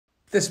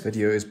This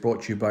video is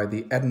brought to you by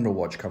the Edinburgh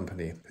Watch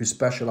Company, who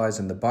specialise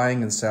in the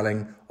buying and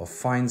selling of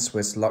fine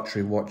Swiss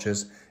luxury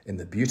watches in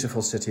the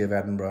beautiful city of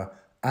Edinburgh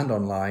and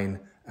online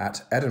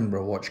at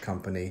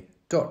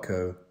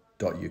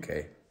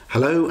edinburghwatchcompany.co.uk.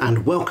 Hello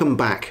and welcome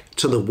back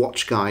to the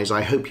Watch Guys.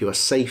 I hope you are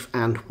safe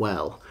and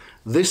well.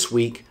 This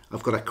week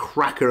I've got a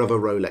cracker of a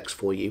Rolex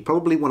for you,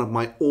 probably one of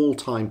my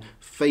all-time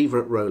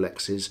favourite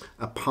Rolexes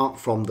apart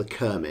from the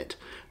Kermit.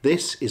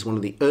 This is one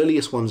of the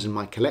earliest ones in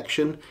my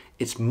collection.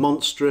 It's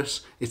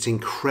monstrous, it's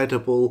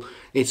incredible,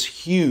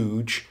 it's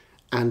huge,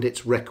 and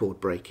it's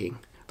record-breaking.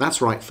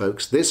 That's right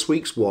folks, this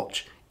week's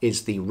watch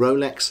is the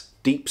Rolex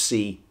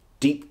Deepsea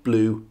Deep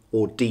Blue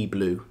or D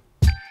Blue.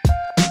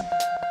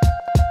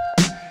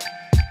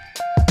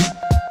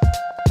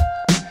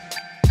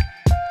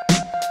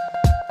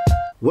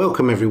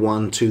 Welcome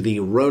everyone to the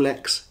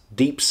Rolex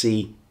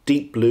Deepsea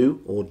Deep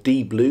Blue or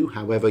D Blue,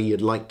 however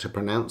you'd like to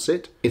pronounce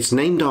it. It's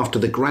named after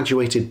the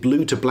graduated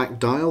blue to black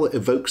dial that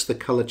evokes the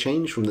colour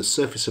change from the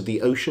surface of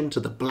the ocean to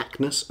the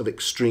blackness of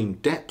extreme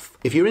depth.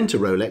 If you're into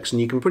Rolex,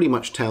 and you can pretty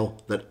much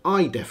tell that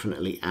I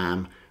definitely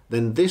am,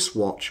 then this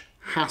watch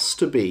has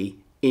to be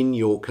in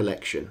your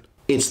collection.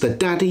 It's the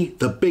daddy,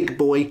 the big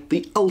boy,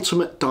 the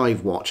ultimate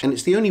dive watch, and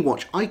it's the only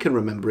watch I can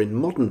remember in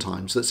modern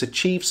times that's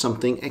achieved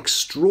something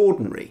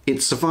extraordinary.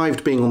 It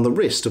survived being on the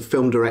wrist of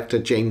film director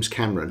James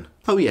Cameron.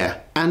 Oh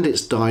yeah, and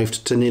it's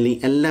dived to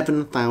nearly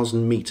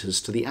 11,000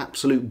 metres to the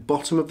absolute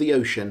bottom of the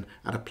ocean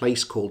at a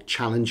place called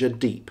Challenger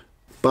Deep.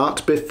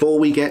 But before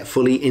we get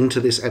fully into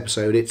this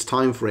episode, it's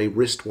time for a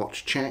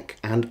wristwatch check,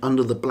 and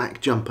under the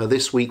black jumper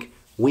this week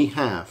we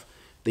have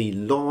the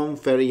Laurent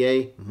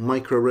Ferrier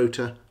Micro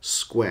Rotor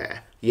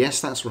Square.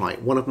 Yes, that's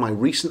right, one of my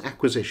recent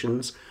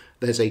acquisitions.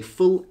 There's a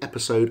full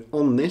episode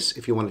on this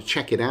if you want to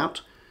check it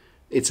out.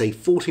 It's a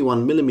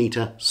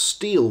 41mm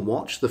steel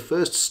watch, the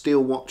first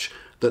steel watch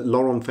that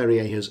Laurent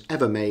Ferrier has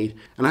ever made.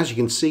 And as you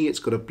can see, it's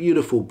got a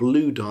beautiful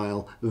blue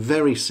dial,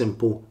 very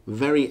simple,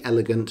 very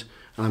elegant,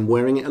 and I'm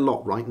wearing it a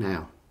lot right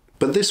now.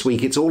 But this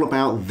week, it's all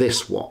about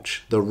this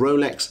watch, the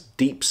Rolex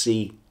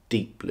Deepsea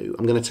Deep Blue.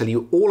 I'm going to tell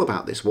you all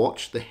about this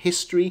watch, the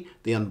history,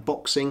 the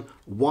unboxing,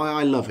 why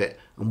I love it,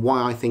 and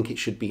why I think it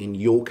should be in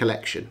your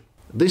collection.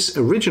 This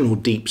original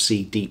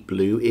Deepsea Deep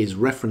Blue is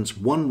reference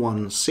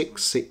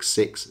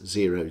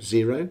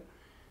 116600.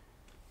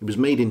 It was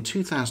made in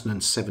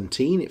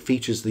 2017. It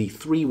features the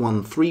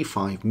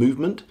 3135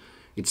 movement.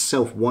 It's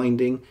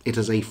self-winding. It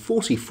has a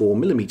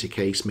 44mm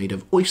case made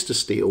of oyster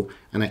steel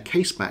and a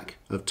caseback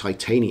of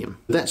titanium.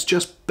 Let's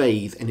just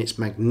bathe in its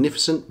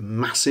magnificent,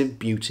 massive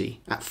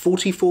beauty. At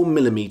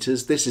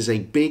 44mm, this is a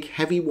big,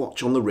 heavy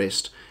watch on the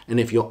wrist,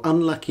 and if you're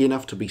unlucky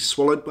enough to be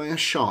swallowed by a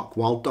shark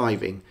while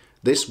diving,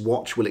 this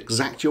watch will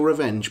exact your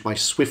revenge by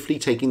swiftly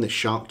taking the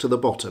shark to the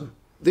bottom.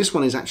 This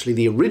one is actually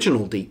the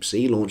original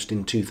Deepsea, launched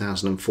in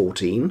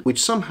 2014, which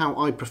somehow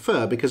I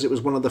prefer because it was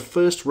one of the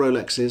first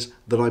Rolexes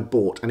that I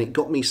bought, and it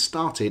got me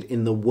started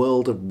in the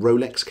world of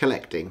Rolex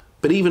collecting.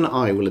 But even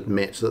I will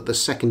admit that the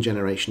second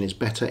generation is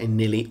better in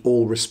nearly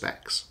all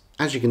respects.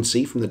 As you can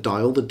see from the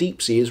dial, the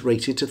Deepsea is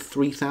rated to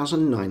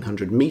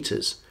 3,900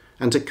 meters,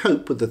 and to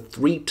cope with the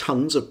 3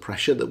 tons of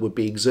pressure that would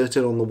be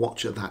exerted on the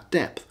watch at that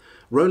depth,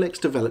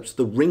 Rolex developed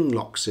the ring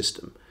lock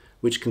system,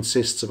 which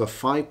consists of a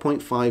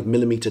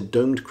 5.5mm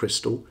domed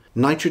crystal,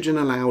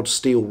 nitrogen-allowed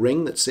steel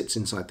ring that sits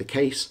inside the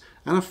case,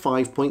 and a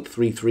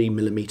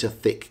 5.33mm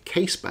thick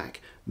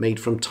caseback made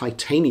from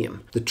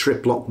titanium. The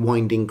triplock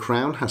winding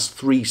crown has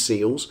 3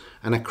 seals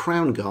and a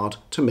crown guard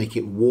to make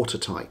it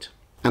watertight.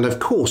 And of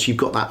course you've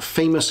got that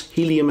famous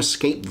helium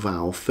escape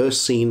valve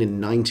first seen in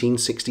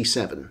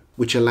 1967,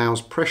 which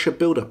allows pressure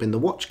buildup in the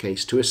watch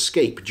case to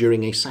escape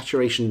during a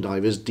saturation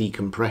diver's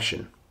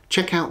decompression.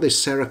 Check out this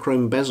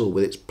Cerachrome bezel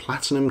with its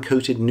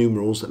platinum-coated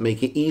numerals that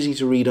make it easy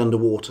to read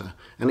underwater,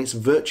 and it's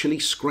virtually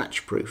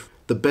scratch-proof.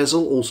 The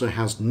bezel also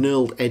has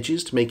knurled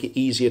edges to make it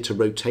easier to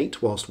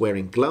rotate whilst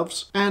wearing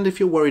gloves, and if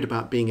you're worried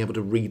about being able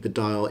to read the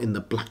dial in the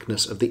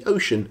blackness of the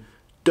ocean,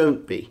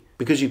 don't be,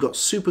 because you've got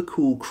super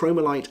cool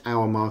chromalite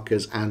hour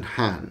markers and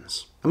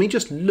hands. I mean,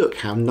 just look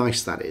how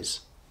nice that is.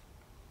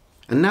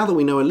 And now that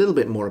we know a little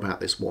bit more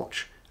about this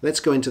watch, let's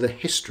go into the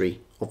history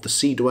of the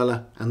Sea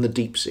Dweller and the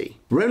Deepsea.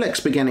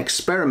 Rolex began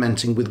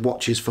experimenting with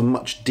watches for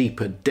much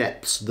deeper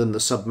depths than the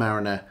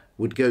Submariner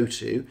would go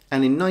to,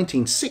 and in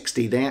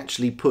 1960 they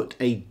actually put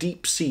a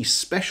Deepsea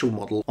special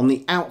model on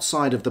the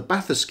outside of the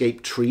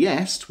Bathyscaphe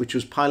Trieste, which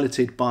was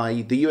piloted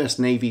by the US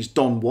Navy's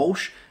Don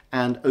Walsh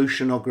and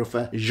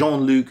oceanographer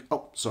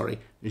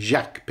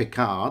Jacques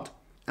Piccard.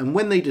 And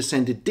when they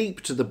descended deep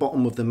to the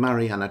bottom of the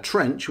Mariana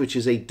Trench, which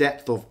is a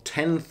depth of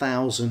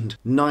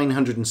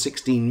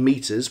 10,916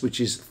 meters, which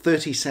is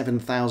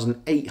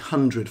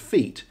 37,800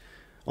 feet,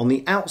 on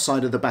the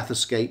outside of the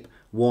Bathyscaphe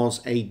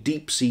was a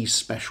Deepsea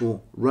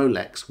special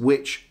Rolex,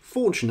 which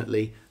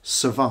fortunately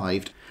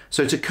survived.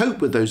 So to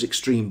cope with those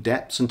extreme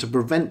depths and to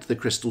prevent the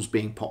crystals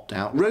being popped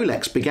out,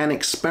 Rolex began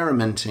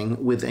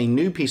experimenting with a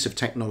new piece of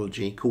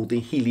technology called the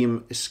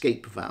helium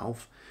escape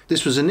valve.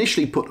 This was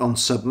initially put on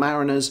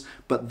Submariners,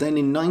 but then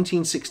in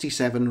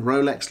 1967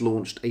 Rolex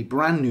launched a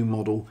brand new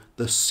model,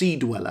 the Sea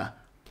Dweller.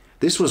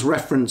 This was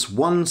reference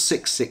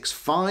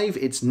 1665.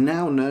 It's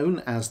now known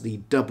as the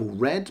double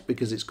red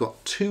because it's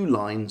got 2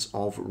 lines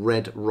of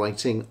red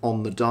writing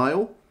on the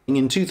dial.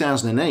 In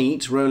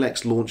 2008,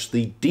 Rolex launched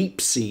the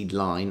Deepsea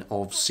line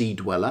of Sea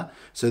Dweller.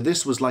 So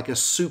this was like a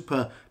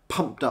super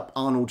pumped up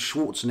Arnold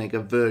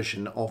Schwarzenegger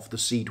version of the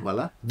Sea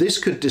Dweller. This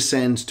could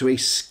descend to a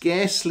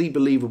scarcely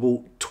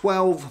believable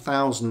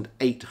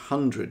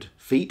 12,800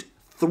 feet,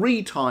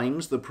 3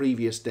 times the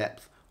previous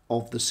depth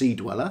of the Sea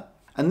Dweller.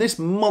 And this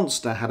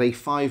monster had a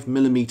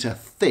 5mm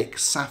thick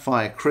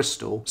sapphire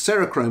crystal,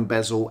 Cerachrome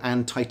bezel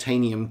and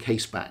titanium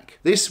caseback.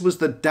 This was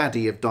the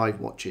daddy of dive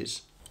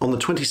watches. On the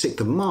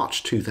 26th of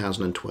March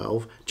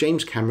 2012,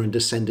 James Cameron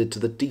descended to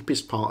the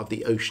deepest part of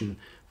the ocean,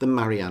 the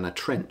Mariana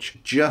Trench,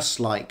 just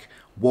like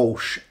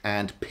Walsh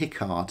and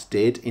Pickard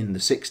did in the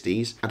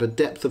 60s, at a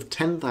depth of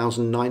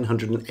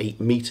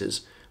 10,908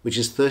 metres, which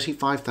is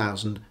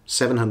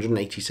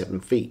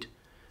 35,787 feet.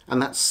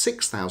 And that's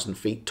 6,000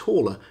 feet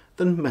taller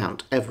than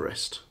Mount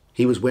Everest.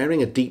 He was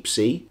wearing a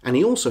Deepsea, and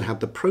he also had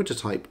the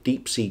prototype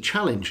Deepsea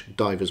Challenge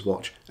diver's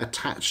watch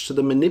attached to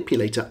the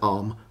manipulator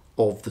arm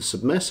of the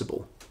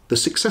submersible. The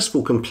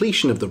successful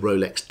completion of the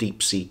Rolex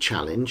Deepsea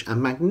Challenge, a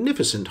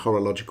magnificent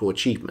horological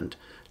achievement,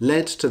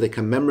 led to the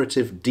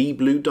commemorative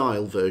D-Blue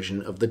dial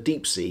version of the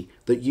Deepsea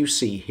that you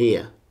see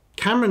here.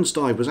 Cameron's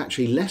dive was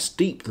actually less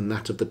deep than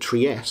that of the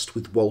Trieste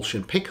with Walsh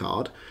and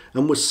Pickard,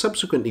 and was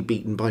subsequently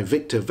beaten by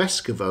Victor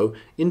Vescovo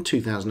in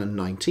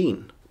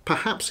 2019.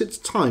 Perhaps it's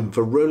time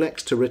for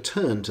Rolex to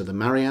return to the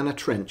Mariana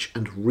Trench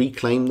and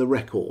reclaim the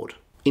record.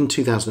 In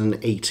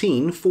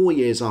 2018, 4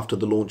 years after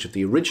the launch of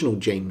the original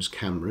James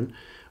Cameron,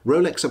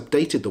 Rolex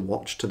updated the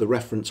watch to the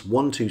reference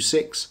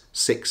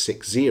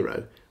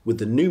 126660 with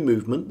the new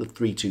movement, the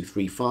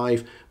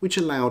 3235, which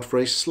allowed for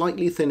a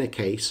slightly thinner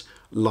case,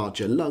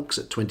 larger lugs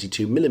at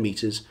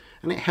 22mm,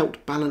 and it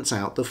helped balance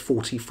out the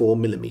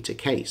 44mm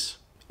case.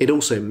 It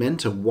also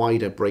meant a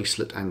wider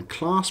bracelet and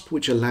clasp,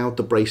 which allowed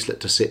the bracelet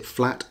to sit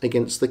flat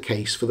against the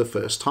case for the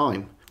first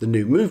time. The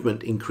new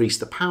movement increased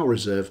the power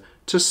reserve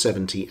to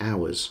 70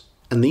 hours.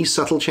 And these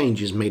subtle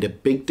changes made a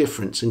big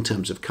difference in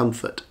terms of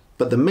comfort.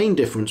 But the main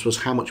difference was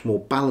how much more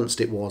balanced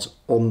it was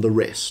on the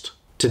wrist.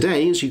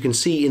 Today, as you can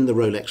see in the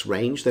Rolex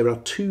range, there are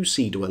 2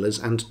 Sea Dwellers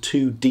and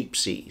 2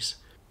 Deepseas.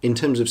 In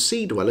terms of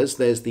Sea Dwellers,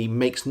 there's the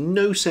makes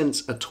no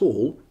sense at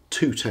all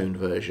 2-tone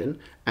version,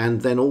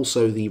 and then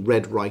also the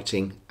red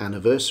writing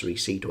anniversary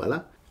Sea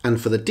Dweller.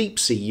 And for the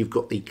Deepsea, you've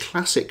got the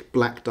classic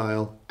black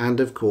dial and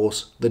of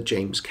course the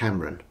James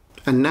Cameron.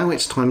 And now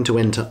it's time to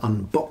enter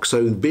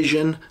Unboxo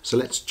Vision, so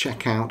let's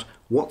check out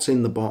what's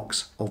in the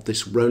box of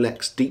this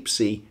Rolex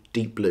Deepsea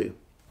Deep Blue.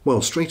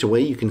 Well, straight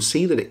away you can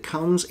see that it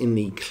comes in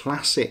the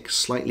classic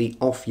slightly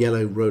off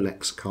yellow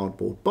Rolex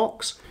cardboard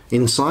box.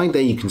 Inside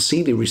there you can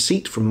see the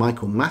receipt from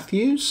Michael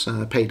Matthews,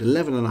 paid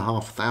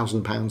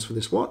 £11,500 for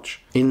this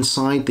watch.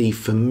 Inside the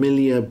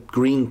familiar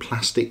green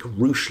plastic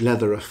ruche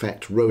leather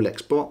effect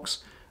Rolex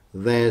box,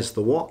 there's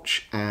the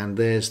watch and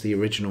there's the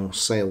original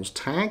sales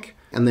tag.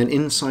 And then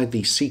inside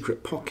the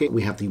secret pocket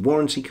we have the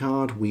warranty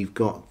card, we've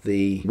got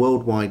the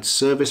worldwide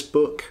service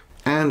book,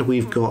 and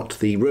we've got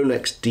the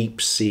Rolex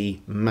Deepsea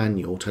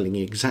manual telling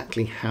you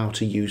exactly how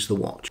to use the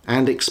watch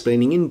and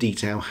explaining in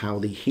detail how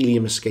the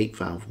helium escape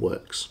valve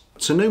works.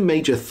 So no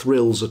major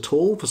thrills at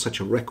all for such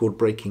a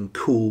record-breaking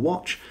cool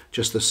watch,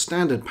 just the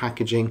standard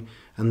packaging,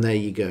 and there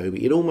you go.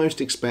 But you'd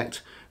almost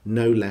expect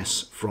no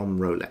less from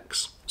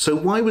Rolex. So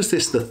why was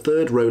this the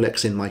 3rd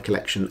Rolex in my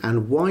collection,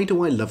 and why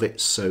do I love it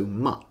so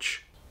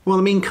much? Well,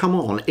 I mean, come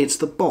on, it's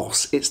the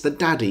boss, it's the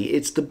daddy,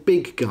 it's the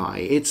big guy,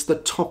 it's the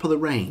top of the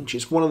range,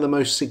 it's one of the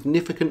most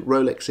significant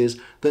Rolexes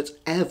that's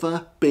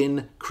ever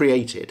been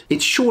created.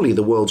 It's surely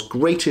the world's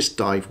greatest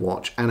dive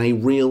watch and a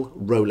real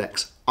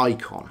Rolex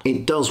icon.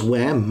 It does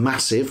wear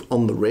massive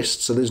on the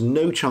wrist, so there's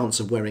no chance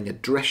of wearing a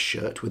dress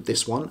shirt with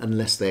this one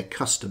unless they're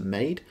custom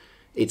made.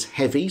 It's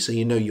heavy, so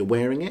you know you're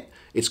wearing it.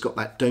 It's got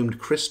that domed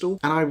crystal,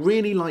 and I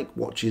really like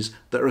watches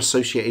that are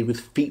associated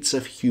with feats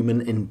of human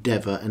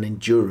endeavour and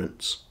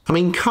endurance. I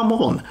mean, come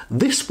on,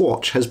 this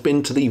watch has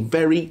been to the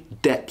very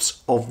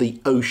depths of the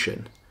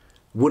ocean.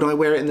 Would I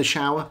wear it in the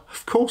shower?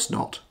 Of course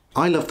not.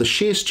 I love the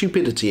sheer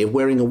stupidity of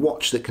wearing a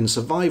watch that can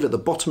survive at the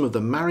bottom of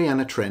the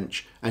Mariana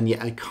Trench, and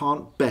yet I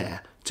can't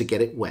bear to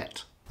get it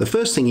wet. The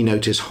first thing you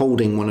notice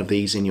holding one of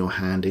these in your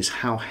hand is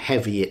how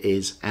heavy it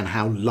is and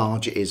how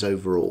large it is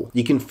overall.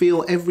 You can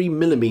feel every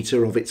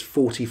millimetre of its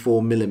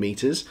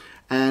 44mm,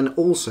 and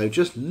also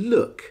just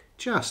look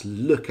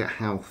at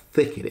how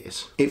thick it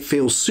is. It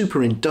feels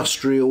super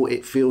industrial,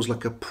 it feels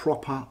like a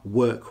proper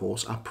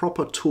workhorse, a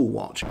proper tool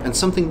watch, and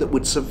something that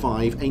would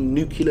survive a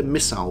nuclear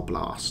missile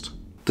blast.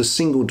 The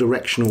single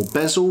directional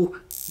bezel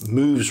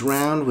moves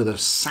round with a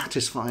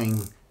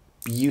satisfying,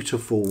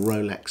 beautiful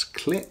Rolex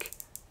click.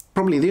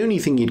 Probably the only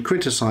thing you'd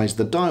criticise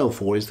the dial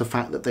for is the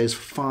fact that there's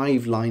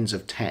 5 lines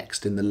of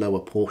text in the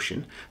lower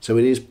portion, so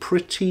it is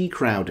pretty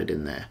crowded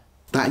in there.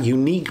 That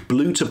unique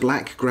blue to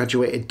black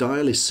graduated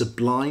dial is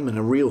sublime and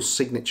a real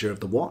signature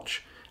of the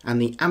watch,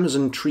 and the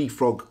Amazon tree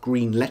frog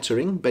green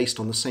lettering, based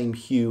on the same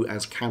hue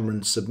as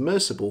Cameron's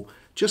submersible,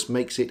 just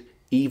makes it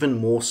even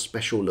more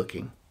special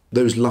looking.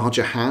 Those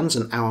larger hands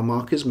and hour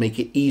markers make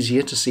it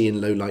easier to see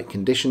in low light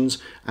conditions,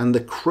 and the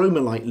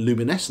chromolite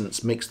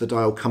luminescence makes the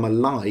dial come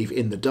alive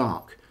in the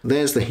dark.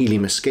 There's the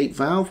helium escape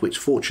valve, which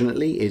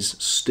fortunately is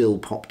still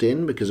popped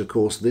in because of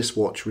course this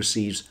watch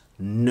receives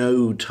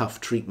no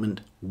tough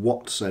treatment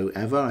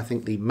whatsoever. I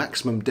think the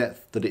maximum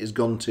depth that it has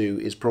gone to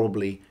is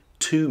probably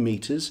 2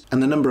 meters,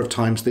 and the number of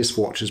times this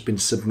watch has been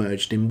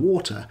submerged in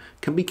water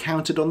can be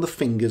counted on the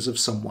fingers of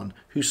someone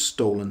who's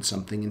stolen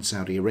something in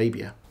Saudi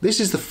Arabia. This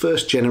is the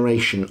first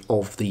generation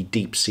of the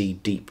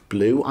Deepsea Deep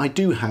Blue. I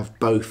do have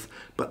both,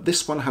 but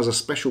this one has a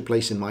special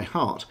place in my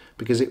heart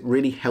because it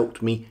really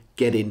helped me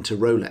get into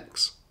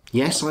Rolex.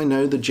 Yes, I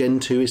know the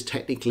Gen 2 is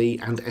technically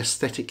and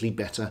aesthetically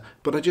better,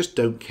 but I just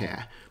don't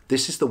care.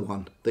 This is the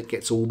one that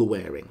gets all the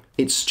wearing.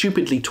 It's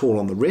stupidly tall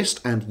on the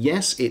wrist, and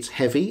yes, it's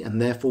heavy,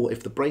 and therefore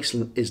if the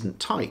bracelet isn't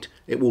tight,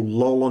 it will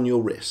loll on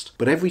your wrist.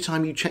 But every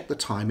time you check the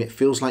time, it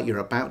feels like you're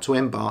about to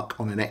embark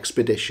on an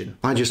expedition.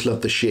 I just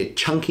love the sheer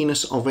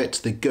chunkiness of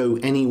it, the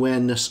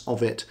go-anywhere-ness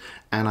of it,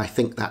 and I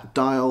think that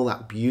dial,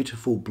 that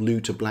beautiful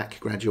blue to black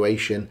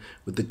graduation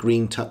with the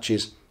green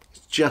touches, is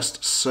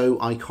just so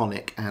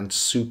iconic and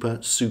super,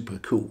 super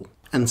cool.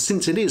 And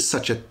since it is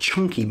such a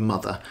chunky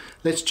mother,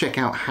 let's check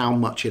out how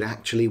much it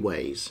actually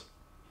weighs.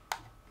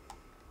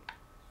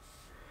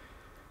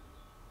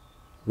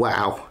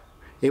 Wow,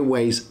 it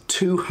weighs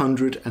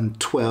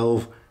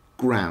 212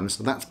 grams.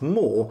 That's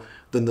more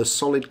than the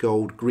solid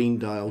gold green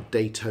dial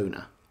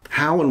Daytona.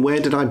 How and where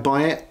did I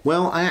buy it?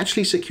 Well, I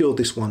actually secured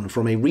this one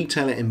from a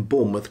retailer in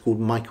Bournemouth called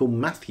Michael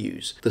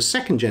Matthews. The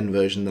second gen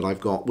version that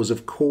I've got was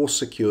of course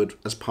secured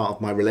as part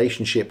of my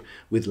relationship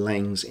with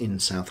Langs in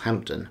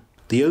Southampton.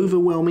 The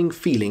overwhelming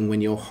feeling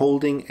when you're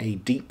holding a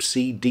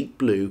Deepsea Deep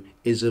Blue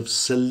is of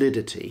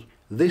solidity.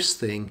 This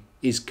thing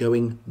is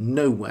going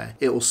nowhere.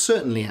 It will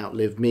certainly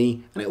outlive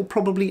me, and it will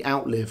probably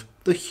outlive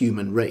the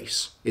human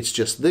race. It's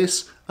just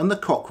this and the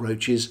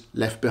cockroaches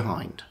left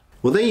behind.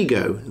 Well, there you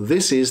go.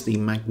 This is the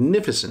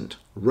magnificent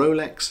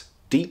Rolex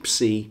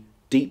Deepsea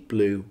Deep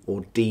Blue,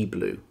 or D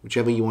Blue,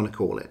 whichever you want to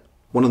call it.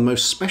 One of the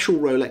most special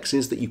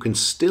Rolexes that you can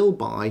still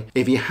buy.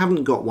 If you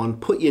haven't got one,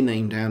 put your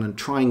name down and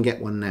try and get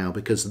one now,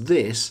 because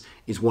this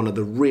is one of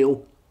the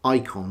real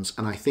icons,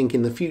 and I think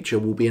in the future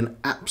will be an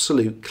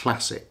absolute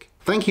classic.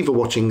 Thank you for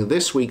watching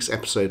this week's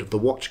episode of The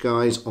Watch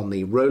Guys on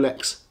the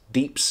Rolex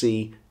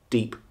Deepsea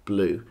Deep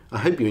Blue. I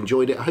hope you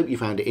enjoyed it. I hope you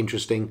found it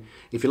interesting.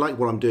 If you like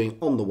what I'm doing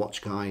on The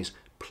Watch Guys,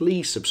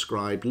 please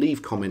subscribe,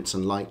 leave comments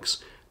and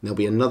likes. There'll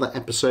be another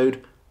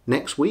episode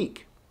next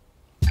week.